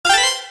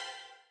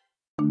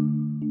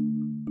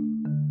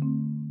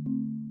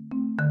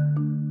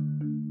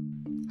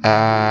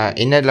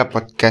Ini adalah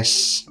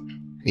podcast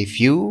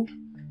review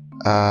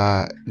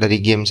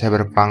dari game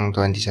Cyberpunk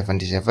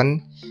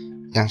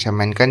 2077 yang saya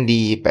mainkan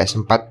di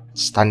PS4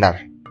 standar.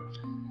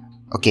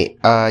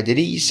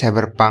 Jadi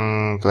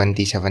Cyberpunk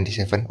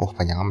 2077,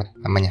 panjang amat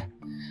namanya.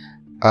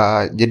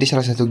 Jadi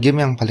salah satu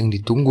game yang paling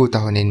ditunggu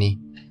tahun ini.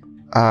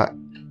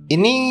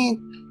 Ini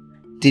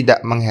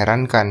tidak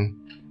mengherankan,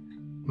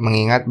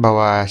 mengingat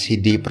bahwa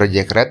CD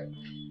Projekt Red,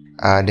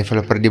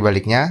 developer di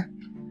baliknya,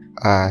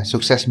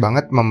 sukses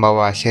banget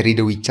membawa seri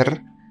The Witcher,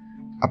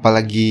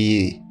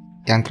 apalagi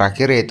yang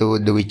terakhir yaitu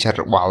The Witcher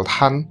Wild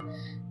Hunt,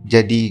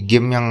 jadi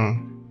game yang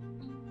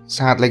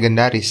sangat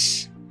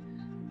legendaris.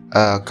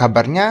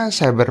 Kabarnya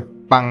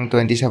Cyberpunk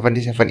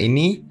 2077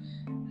 ini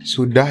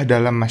sudah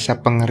dalam masa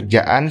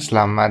pengerjaan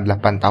selama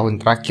 8 tahun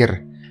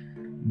terakhir.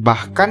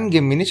 Bahkan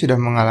game ini sudah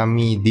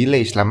mengalami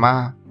delay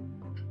selama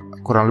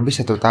kurang lebih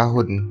 1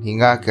 tahun,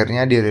 hingga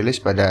akhirnya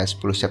dirilis pada 10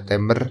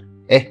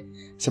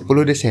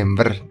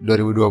 Desember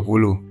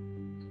 2020.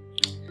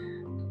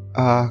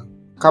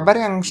 Kabar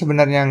yang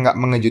sebenarnya nggak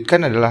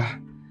mengejutkan adalah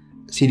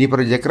CD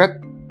Projekt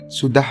Red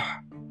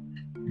sudah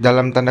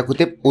dalam tanda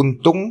kutip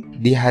untung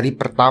di hari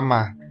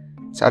pertama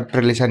saat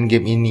perilisan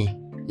game ini,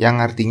 yang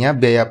artinya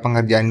biaya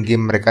pengerjaan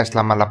game mereka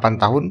selama 8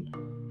 tahun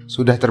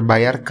sudah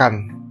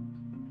terbayarkan.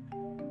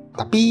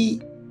 Tapi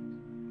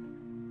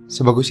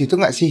sebagus itu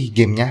nggak sih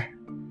gamenya?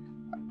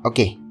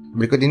 Oke,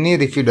 berikut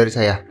ini review dari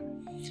saya.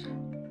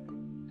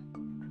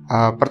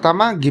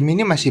 Pertama, game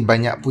ini masih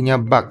banyak punya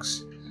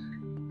bugs.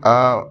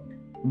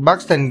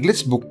 Bugs dan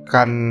glitch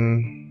bukan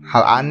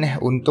hal aneh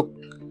untuk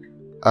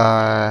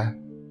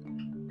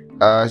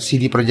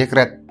CD Projekt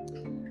Red.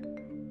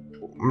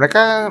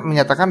 Mereka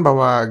menyatakan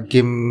bahwa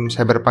game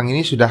Cyberpunk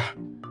ini sudah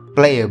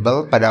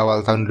playable pada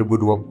awal tahun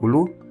 2020,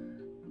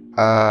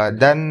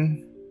 dan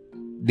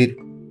di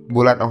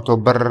bulan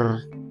Oktober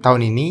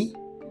tahun ini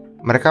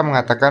mereka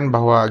mengatakan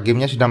bahwa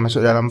gamenya sudah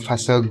masuk dalam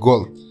fase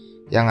gold,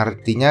 yang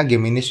artinya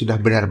game ini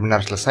sudah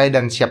benar-benar selesai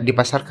dan siap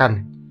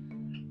dipasarkan.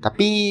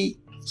 Tapi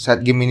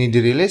saat game ini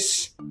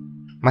dirilis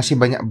masih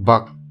banyak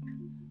bug.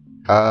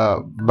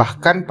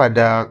 Bahkan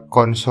pada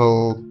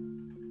konsol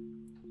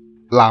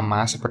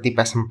lama seperti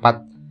PS4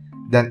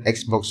 dan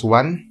Xbox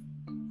One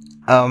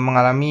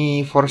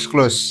mengalami force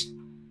close.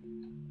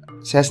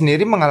 Saya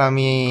sendiri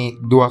mengalami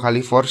 2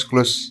 kali force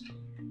close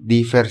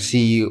di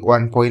versi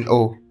 1.0,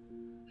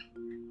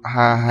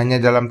 hanya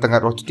dalam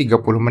tenggat waktu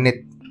 30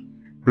 menit.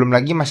 Belum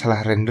lagi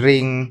masalah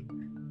rendering,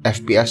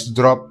 FPS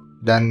drop,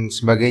 dan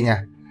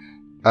sebagainya.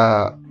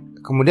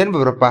 Kemudian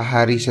beberapa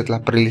hari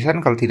setelah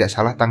perilisan, kalau tidak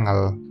salah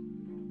tanggal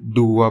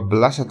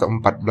 12 atau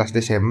 14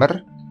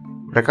 Desember,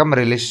 mereka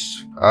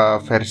merilis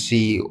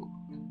versi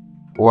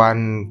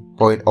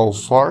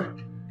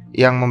 1.04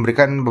 yang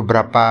memberikan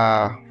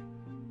beberapa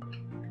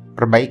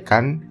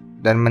perbaikan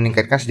dan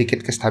meningkatkan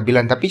sedikit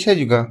kestabilan. Tapi saya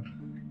juga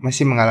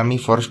masih mengalami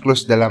force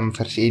close dalam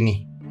versi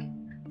ini.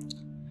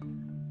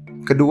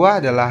 Kedua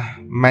adalah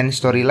main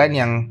storyline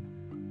yang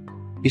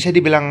bisa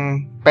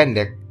dibilang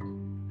pendek.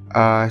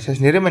 Saya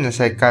sendiri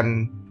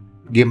menyelesaikan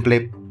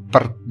gameplay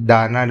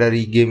perdana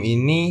dari game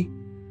ini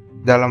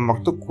dalam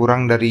waktu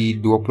kurang dari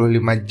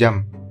 25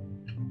 jam.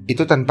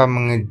 Itu tanpa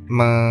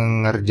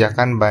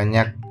mengerjakan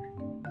banyak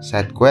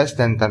side quest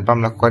dan tanpa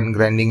melakukan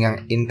grinding yang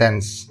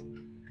intens.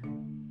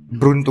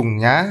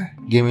 Beruntungnya,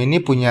 game ini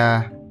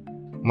punya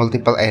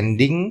multiple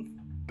ending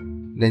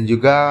dan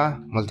juga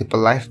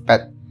multiple life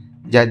path.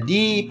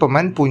 Jadi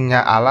pemain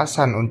punya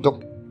alasan untuk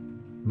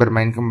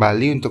bermain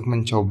kembali, untuk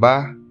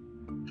mencoba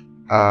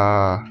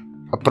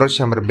approach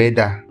yang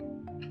berbeda.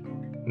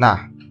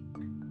 Nah,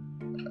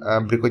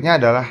 berikutnya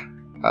adalah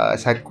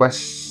side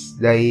quest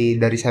dari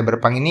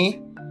Cyberpunk ini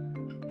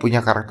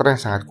punya karakter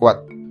yang sangat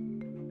kuat.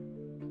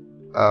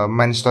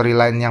 Main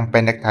storyline yang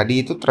pendek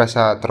tadi itu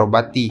terasa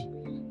terobati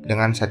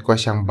dengan side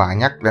quest yang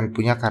banyak dan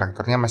punya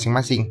karakternya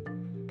masing-masing.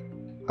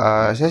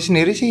 Saya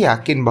sendiri sih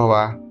yakin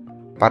bahwa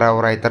para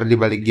writer di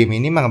balik game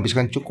ini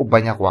menghabiskan cukup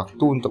banyak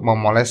waktu untuk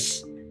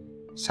memoles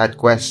side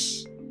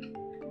quest.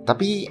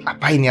 Tapi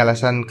apa ini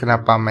alasan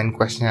kenapa main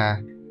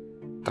questnya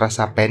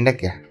terasa pendek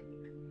ya?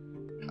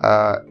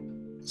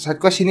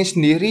 Side quest ini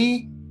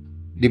sendiri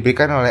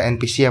diberikan oleh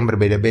NPC yang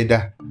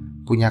berbeda-beda,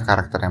 punya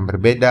karakter yang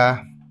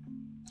berbeda,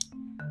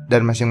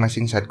 dan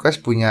masing-masing side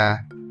quest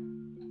punya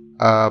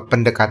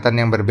pendekatan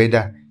yang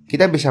berbeda.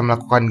 Kita bisa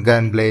melakukan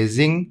gun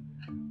blazing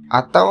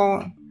atau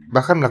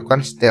bahkan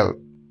melakukan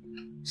stealth.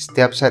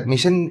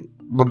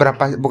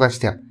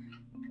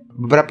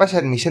 Beberapa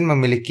side mission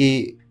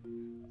memiliki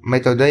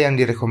metode yang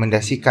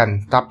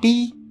direkomendasikan.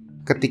 Tapi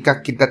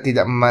ketika kita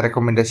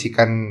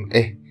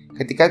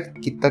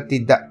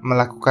tidak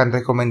melakukan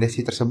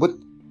rekomendasi tersebut,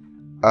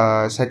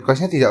 side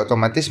questnya tidak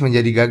otomatis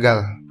menjadi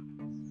gagal.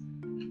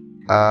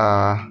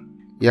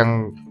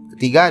 Yang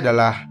ketiga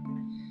adalah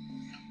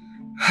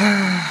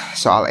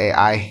soal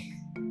AI.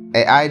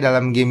 AI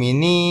dalam game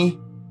ini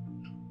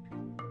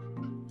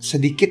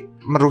sedikit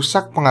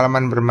merusak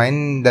pengalaman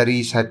bermain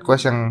dari side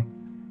quest yang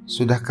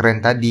sudah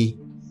keren tadi.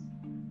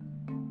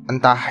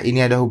 Entah ini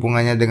ada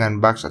hubungannya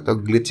dengan bugs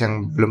atau glitch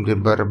yang belum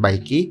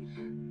diperbaiki,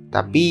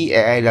 Tapi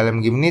AI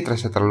dalam game ini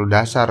terasa terlalu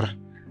dasar.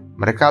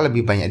 Mereka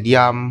lebih banyak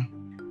diam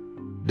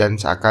dan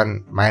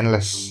seakan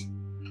mindless.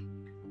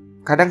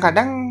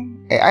 Kadang-kadang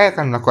AI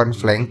akan melakukan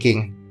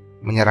flanking,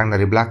 menyerang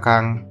dari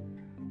belakang,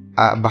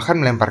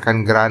 bahkan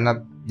melemparkan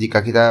granat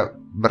jika kita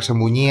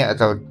bersembunyi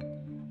atau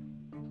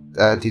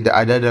tidak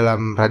ada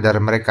dalam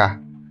radar mereka.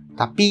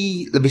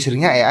 Tapi lebih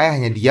seringnya AI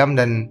hanya diam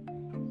dan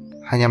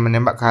hanya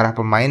menembak ke arah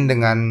pemain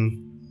dengan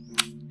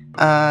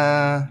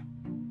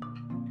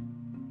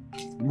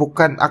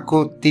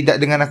tidak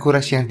dengan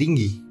akurasi yang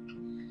tinggi.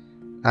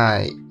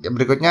 Nah,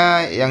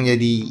 berikutnya yang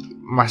jadi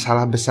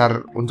masalah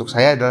besar untuk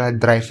saya adalah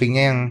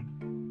drivingnya yang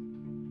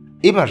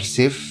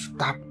imersif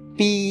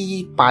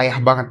tapi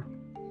payah banget.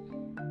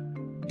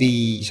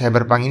 Di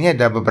Cyberpunk ini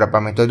ada beberapa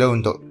metode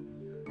untuk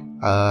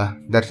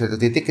dari satu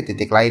titik ke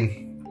titik lain,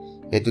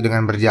 yaitu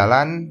dengan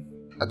berjalan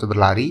atau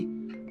berlari,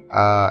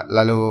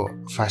 lalu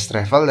fast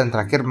travel, dan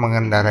terakhir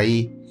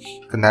mengendarai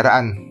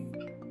kendaraan.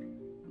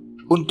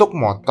 Untuk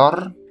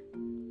motor,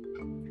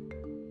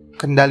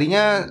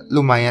 kendalinya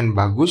lumayan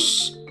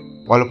bagus,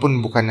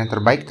 walaupun bukan yang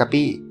terbaik,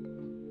 tapi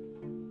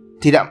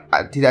tidak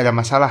ada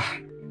masalah.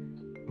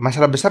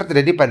 Masalah besar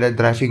terjadi pada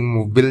driving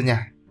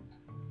mobilnya.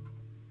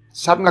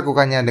 Saat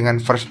melakukannya dengan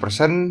first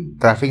person,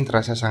 driving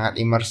terasa sangat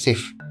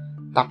imersif,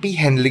 tapi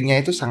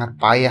handlingnya itu sangat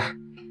payah.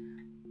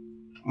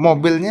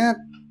 Mobilnya,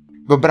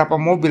 beberapa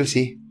mobil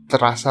sih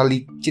terasa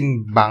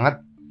licin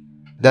banget,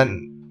 dan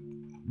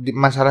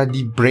masalah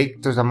di brake,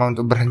 terutama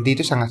untuk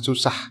berhenti, itu sangat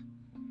susah.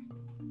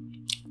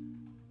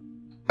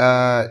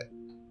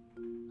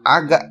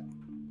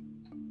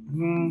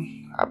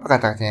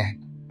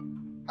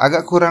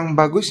 Agak kurang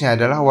bagusnya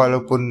adalah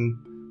walaupun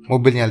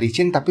mobilnya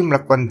licin, tapi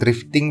melakukan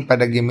drifting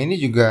pada game ini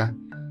juga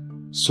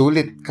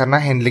sulit karena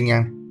handling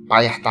yang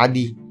payah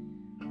tadi.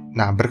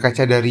 Nah,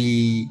 berkaca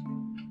dari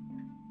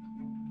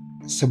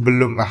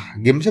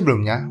game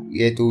sebelumnya,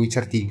 yaitu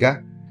Witcher 3,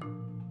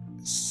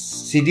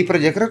 CD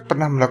Projekt Red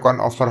pernah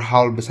melakukan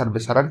overhaul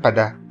besar-besaran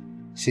pada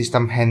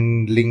sistem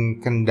handling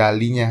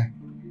kendalinya.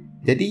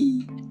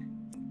 Jadi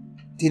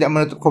tidak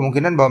menutup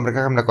kemungkinan bahwa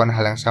mereka akan melakukan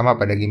hal yang sama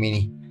pada game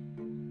ini.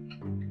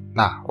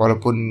 Nah,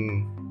 walaupun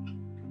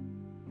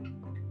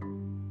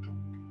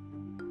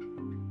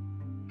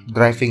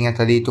drivingnya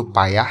tadi itu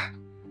payah,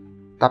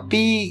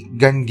 tapi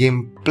gun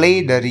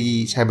gameplay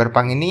dari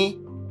Cyberpunk ini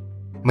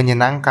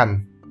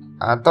menyenangkan,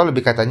 atau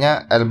lebih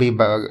tepatnya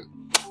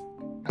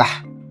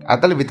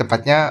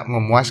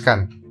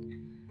memuaskan.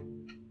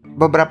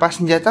 Beberapa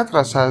senjata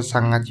terasa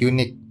sangat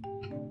unik,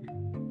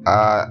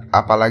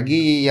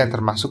 apalagi yang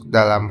termasuk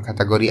dalam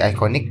kategori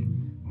ikonik,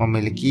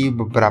 memiliki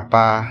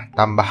beberapa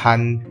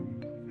tambahan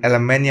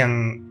elemen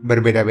yang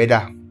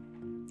berbeda-beda.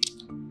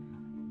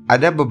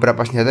 Ada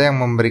beberapa senjata yang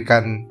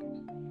memberikan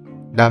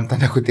dalam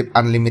tanda kutip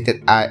unlimited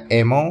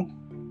ammo.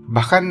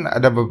 Bahkan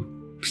ada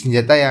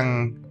senjata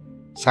yang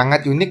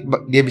sangat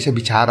unik, dia bisa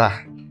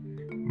bicara,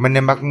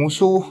 menembak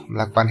musuh,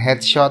 melakukan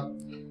headshot.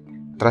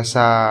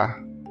 Terasa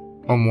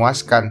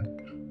memuaskan,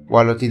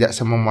 walau tidak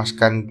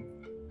sememuaskan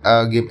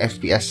game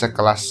FPS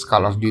sekelas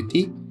Call of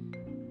Duty.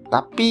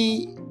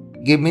 Tapi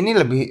game ini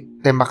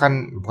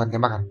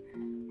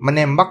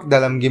menembak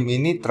dalam game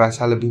ini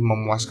terasa lebih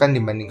memuaskan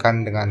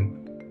dibandingkan dengan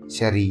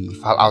seri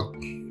Fallout.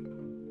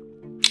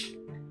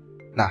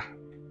 Nah,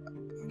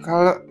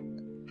 kalau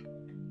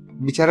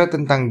bicara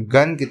tentang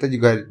gun, kita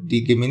juga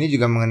di game ini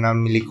juga mengenal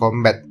melee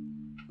combat.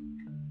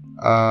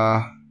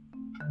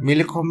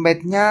 Melee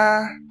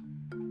combatnya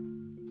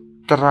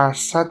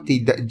terasa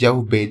tidak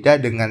jauh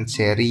beda dengan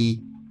seri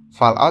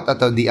Fallout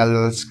atau The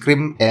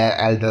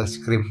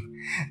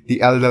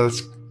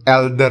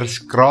Elder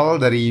Scroll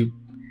dari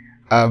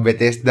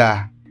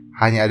Bethesda.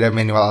 Hanya ada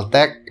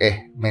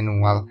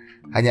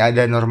hanya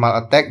ada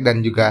normal attack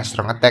dan juga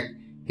strong attack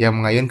yang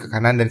mengayun ke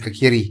kanan dan ke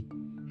kiri.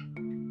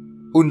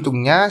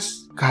 Untungnya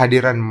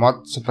kehadiran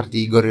mod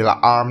seperti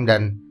Gorilla Arm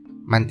dan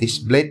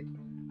Mantis Blade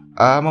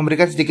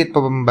memberikan sedikit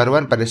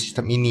pembaruan pada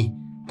sistem ini.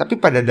 Tapi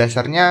pada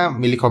dasarnya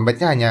melee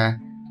combatnya hanya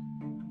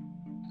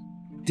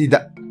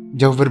tidak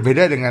jauh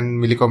berbeda dengan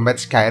melee combat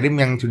Skyrim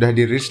yang sudah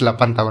dirilis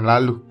 8 tahun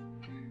lalu.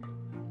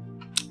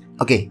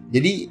 Oke,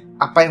 jadi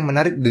apa yang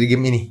menarik dari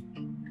game ini?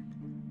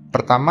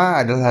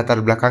 Pertama adalah latar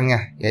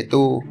belakangnya,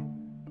 yaitu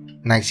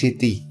Night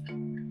City.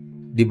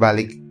 Di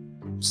balik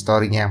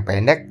story-nya yang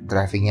pendek,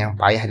 driving-nya yang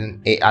payah,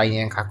 dan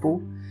AI-nya yang kaku,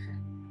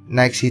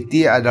 Night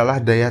City adalah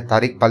daya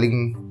tarik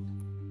paling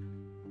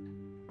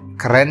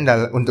keren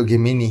untuk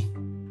game ini.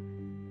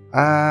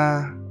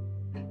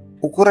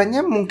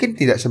 Ukurannya mungkin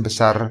tidak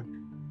sebesar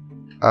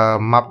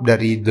map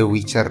dari The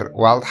Witcher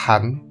Wild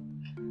Hunt,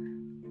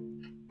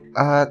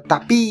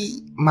 tapi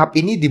map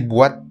ini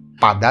dibuat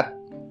padat,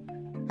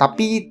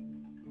 tapi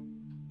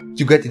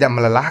juga tidak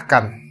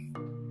melelahkan.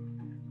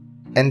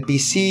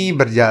 NPC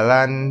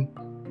berjalan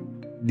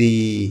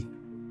di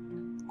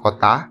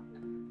kota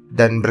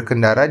dan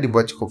berkendara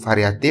dibuat cukup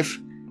variatif.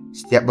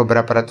 Setiap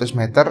beberapa ratus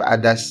meter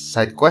ada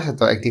side quest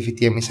atau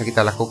activity yang bisa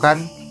kita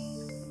lakukan.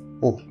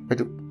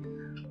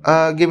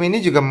 Game ini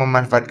juga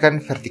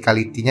memanfaatkan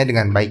verticality-nya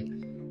dengan baik.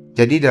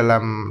 Jadi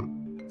dalam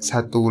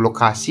satu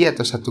lokasi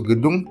atau satu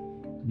gedung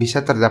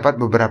bisa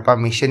terdapat beberapa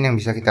mission yang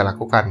bisa kita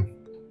lakukan.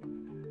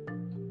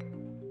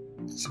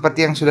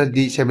 Seperti yang sudah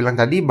saya bilang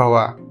tadi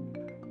bahwa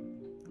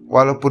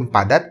walaupun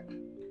padat,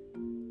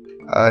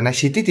 Night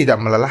City tidak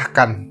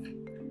melelahkan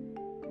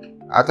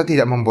atau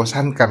tidak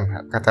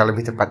membosankan, kata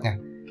lebih tepatnya.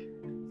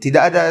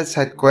 Tidak ada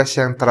side quest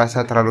yang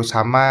terasa terlalu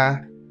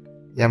sama,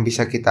 yang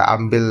bisa kita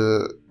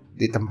ambil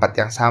di tempat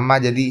yang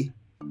sama. Jadi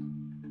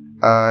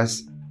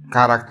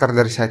karakter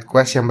dari side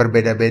quest yang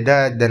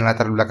berbeda-beda dan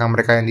latar belakang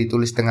mereka yang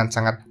ditulis dengan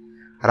sangat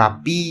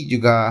rapi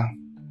juga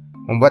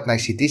membuat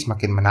Night City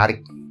semakin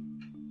menarik.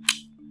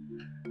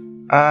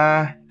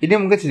 Ini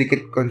mungkin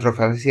sedikit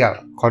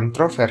kontroversial,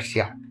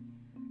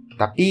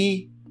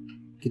 tapi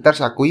kita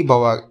harus akui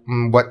bahwa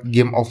membuat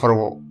game open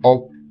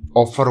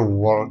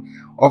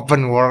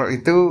world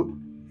itu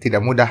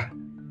tidak mudah.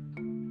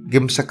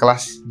 Game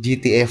sekelas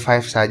GTA 5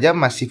 saja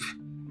masih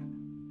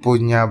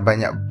punya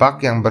banyak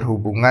bug yang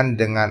berhubungan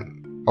dengan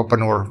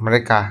open world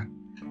mereka.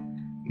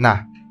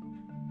 Nah,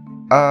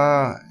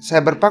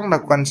 Cyberpunk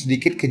melakukan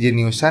sedikit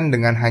kejeniusan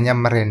dengan hanya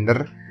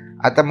merender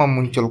atau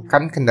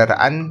memunculkan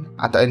kendaraan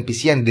atau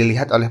NPC yang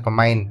dilihat oleh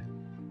pemain.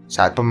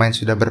 Saat pemain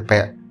sudah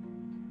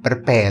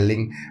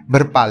berpaling,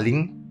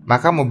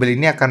 maka mobil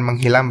ini akan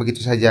menghilang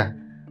begitu saja.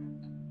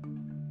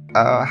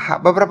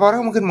 Beberapa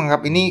orang mungkin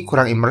menganggap ini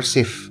kurang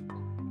imersif.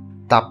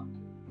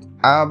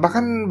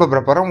 Bahkan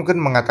beberapa orang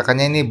mungkin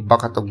mengatakannya ini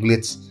bug atau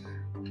glitch.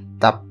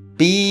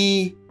 Tapi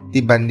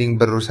dibanding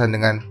berurusan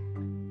dengan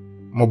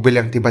mobil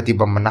yang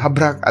tiba-tiba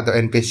menabrak atau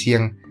NPC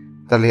yang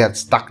terlihat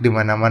stuck di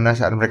mana-mana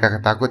saat mereka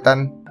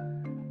ketakutan,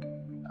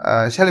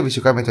 saya lebih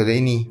suka metode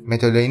ini.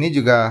 Metode ini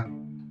juga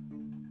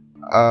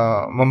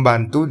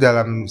membantu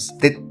dalam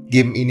state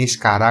game ini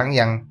sekarang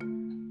yang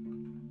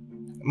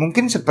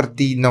mungkin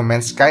seperti No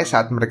Man's Sky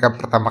saat mereka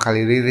pertama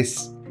kali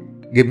rilis.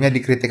 Gamenya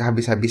dikritik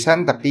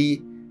habis-habisan,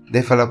 tapi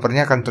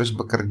developernya akan terus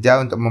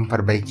bekerja untuk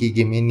memperbaiki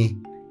game ini.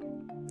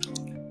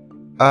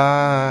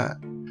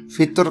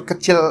 Fitur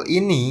kecil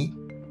ini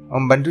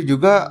membantu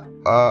juga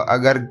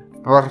agar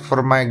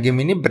performa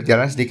game ini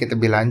berjalan sedikit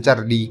lebih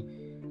lancar di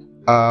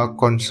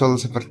konsol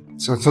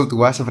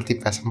tua seperti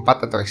PS4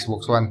 atau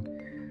Xbox One.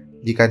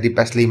 Jika di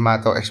PS5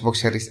 atau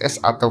Xbox Series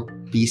S atau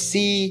PC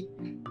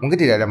mungkin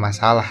tidak ada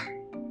masalah.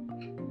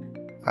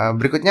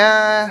 Berikutnya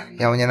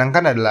yang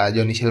menyenangkan adalah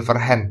Johnny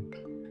Silverhand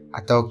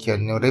atau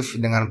Keanu Reeves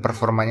dengan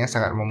performanya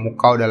sangat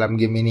memukau dalam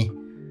game ini.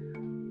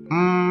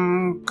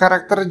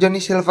 Karakter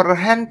Johnny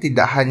Silverhand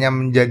tidak hanya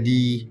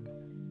menjadi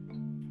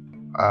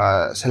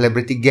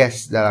celebrity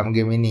guest dalam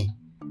game ini.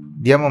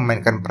 Dia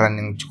memainkan peran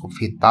yang cukup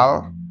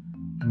vital.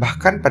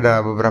 Bahkan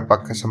pada beberapa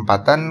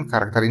kesempatan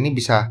karakter ini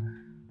bisa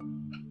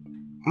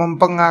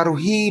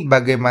mempengaruhi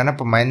bagaimana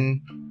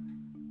pemain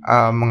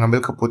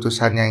mengambil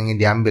keputusan yang ingin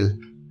diambil.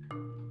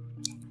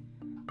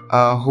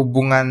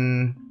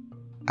 Hubungan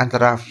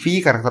antara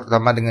V, karakter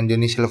utama, dengan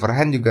Johnny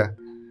Silverhand juga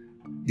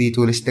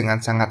ditulis dengan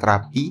sangat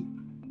rapi.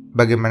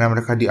 Bagaimana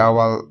mereka di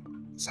awal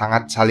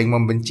sangat saling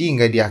membenci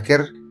hingga di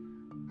akhir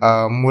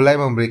mulai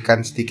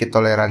memberikan sedikit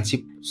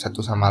toleransi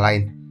satu sama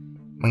lain,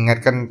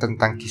 mengingatkan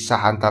tentang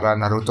kisah antara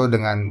Naruto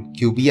dengan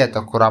Kyuubi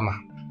atau Kurama.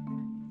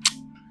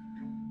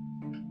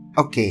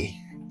 Oke,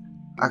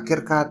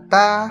 akhir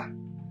kata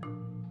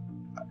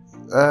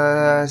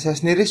saya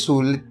sendiri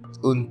sulit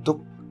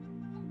untuk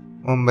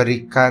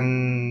memberikan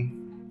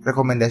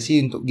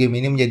rekomendasi untuk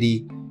game ini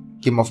menjadi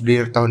Game of the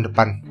Year tahun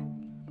depan.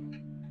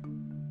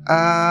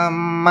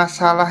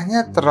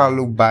 Masalahnya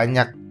terlalu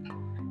banyak.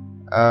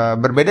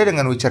 Berbeda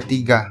dengan Witcher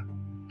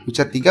 3.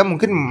 Witcher 3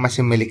 mungkin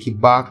masih memiliki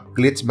bug,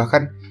 glitch,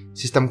 bahkan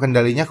sistem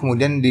kendalinya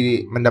kemudian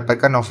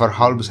mendapatkan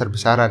overhaul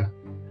besar-besaran.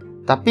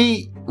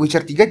 Tapi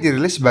Witcher 3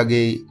 dirilis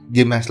sebagai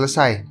game yang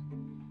selesai.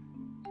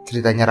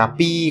 Ceritanya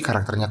rapi,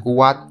 karakternya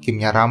kuat,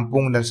 gamenya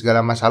rampung, dan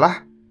segala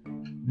masalah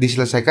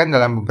diselesaikan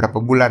dalam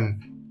beberapa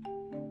bulan.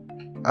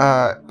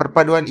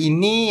 Perpaduan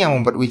ini yang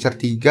membuat Witcher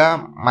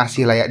 3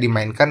 masih layak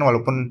dimainkan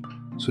walaupun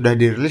sudah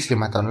dirilis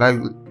 5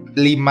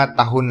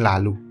 tahun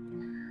lalu.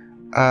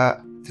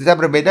 Cerita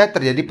berbeda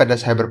terjadi pada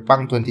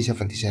Cyberpunk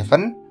 2077.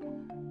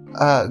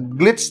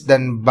 Glitch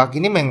dan bug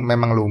ini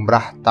memang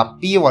lumrah,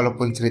 tapi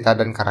walaupun cerita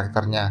dan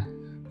karakternya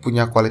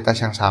punya kualitas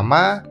yang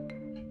sama,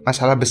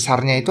 masalah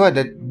besarnya itu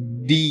ada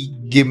di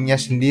gamenya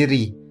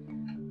sendiri.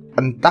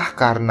 Entah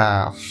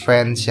karena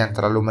fans yang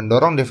terlalu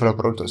mendorong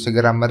developer untuk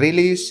segera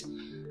merilis,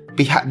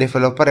 pihak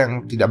developer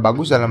yang tidak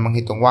bagus dalam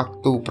menghitung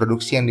waktu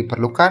produksi yang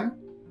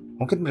diperlukan.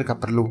 Mungkin mereka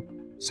perlu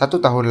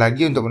 1 tahun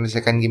lagi untuk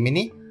menyelesaikan game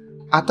ini,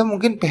 atau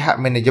mungkin pihak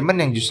manajemen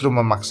yang justru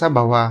memaksa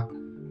bahwa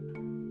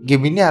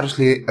game ini harus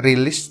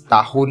rilis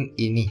tahun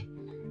ini.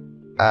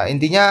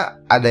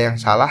 Intinya ada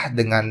yang salah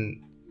dengan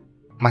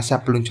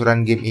masa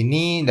peluncuran game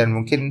ini, dan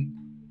mungkin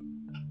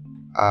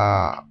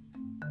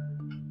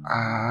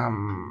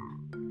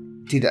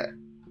tidak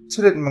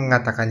sulit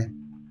mengatakannya.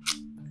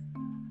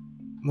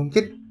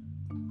 Mungkin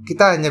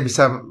kita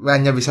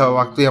hanya bisa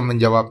waktu yang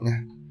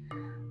menjawabnya.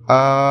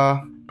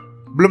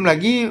 Belum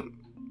lagi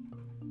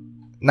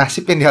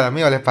nasib yang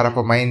dialami oleh para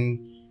pemain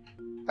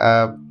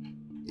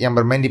yang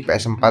bermain di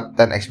PS4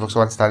 dan Xbox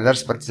One standar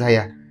seperti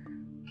saya.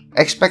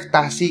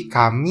 Ekspektasi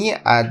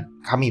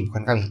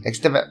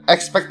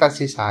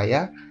ekspektasi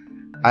saya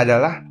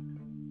adalah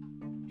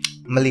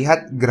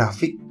melihat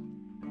grafik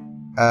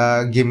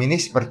game ini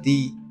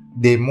seperti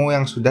demo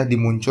yang sudah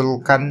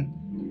dimunculkan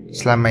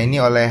selama ini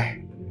oleh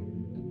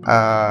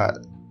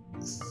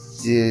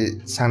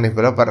sang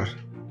developer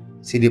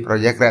CD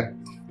Projekt Red.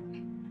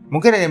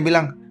 Mungkin ada yang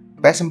bilang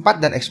PS4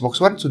 dan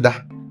Xbox One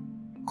sudah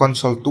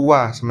konsol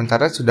tua,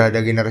 sementara sudah ada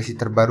generasi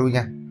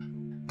terbarunya.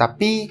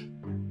 Tapi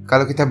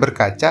kalau kita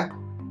berkaca,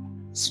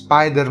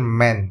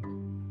 Spider-Man,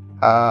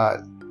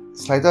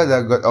 setelah itu ada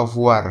God of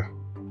War,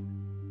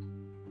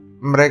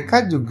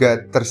 mereka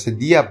juga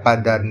tersedia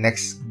pada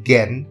next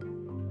gen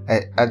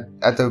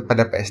atau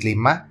pada PS5,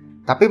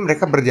 tapi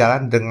mereka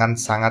berjalan dengan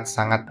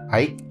sangat-sangat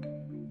baik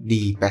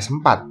di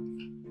PS4.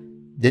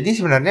 Jadi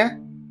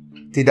sebenarnya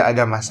tidak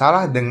ada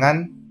masalah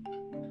dengan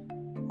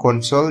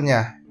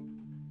konsolnya.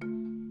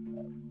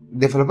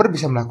 Developer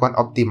bisa melakukan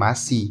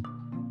optimasi.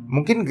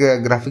 Mungkin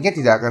grafiknya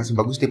tidak akan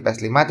sebagus di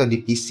PS5 atau di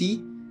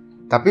PC,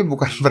 tapi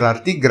bukan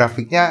berarti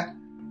grafiknya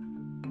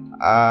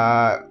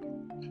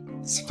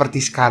seperti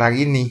sekarang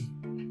ini.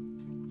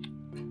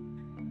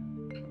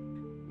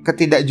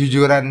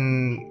 Ketidakjujuran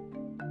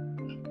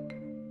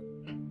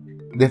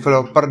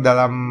developer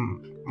dalam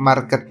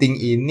marketing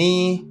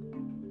ini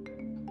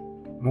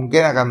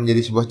mungkin akan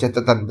menjadi sebuah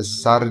catatan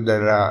besar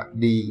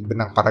di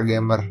benak para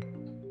gamer.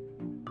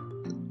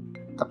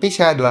 Tapi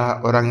saya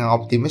adalah orang yang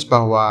optimis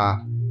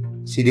bahwa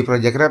CD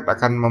Projekt Red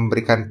akan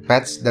memberikan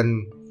patch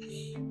dan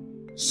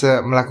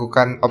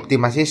melakukan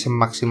optimasi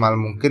semaksimal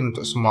mungkin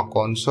untuk semua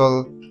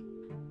konsol,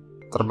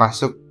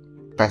 termasuk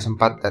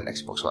PS4 dan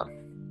Xbox One.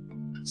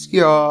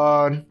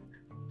 Sekian.